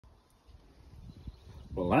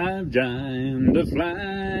Well, I've joined a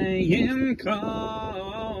flying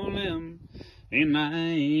column in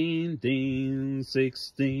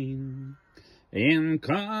 1916 in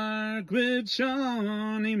Cork with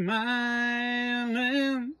Shawnee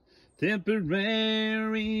Mylan,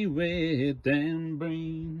 Tipperary with Dan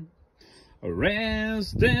Breen.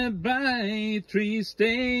 Arrested by 3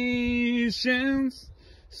 stations,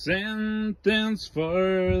 sentenced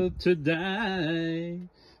for to die.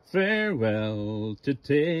 Farewell to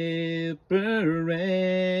Tipperary,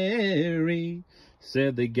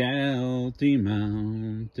 said the galtee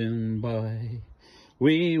mountain boy.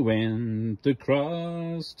 We went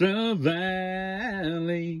across the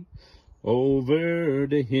valley, over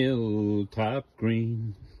the hilltop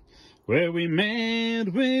green, where we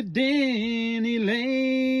met with Denny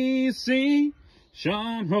Lacey,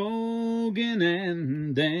 Sean Hogan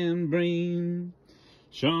and Dan Breen.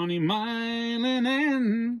 Shawnee Mylan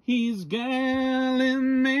and his gallant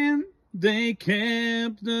men, they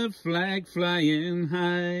kept the flag flying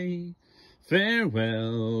high.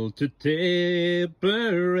 Farewell to Tipperary,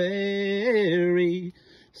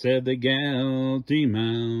 said the galtee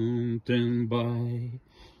mountain boy.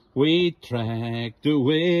 We tracked the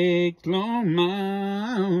Wicklow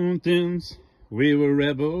mountains, we were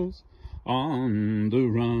rebels on the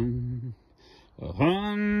run. A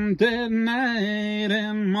hunted night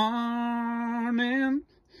and morning,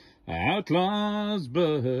 outlaws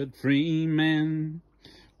but free men.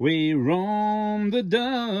 We roamed the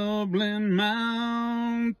Dublin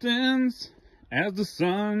mountains as the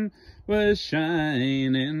sun was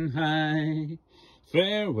shining high.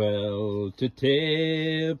 Farewell to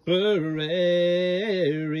Tipperary,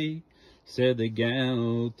 said the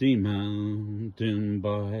galtee mountain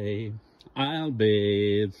boy. I'll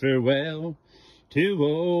bid farewell to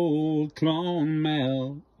old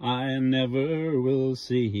Clonmel, I never will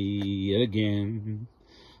see again,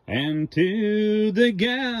 and to the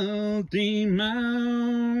galtee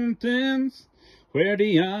mountains, where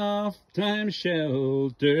the oft-time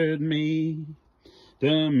sheltered me.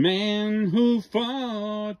 The men who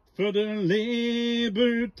fought for their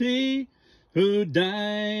liberty, who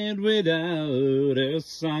died without a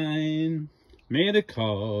sign, may the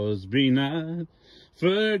cause be not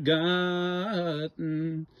forgotten,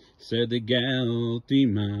 said the galtee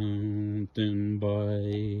mountain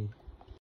boy.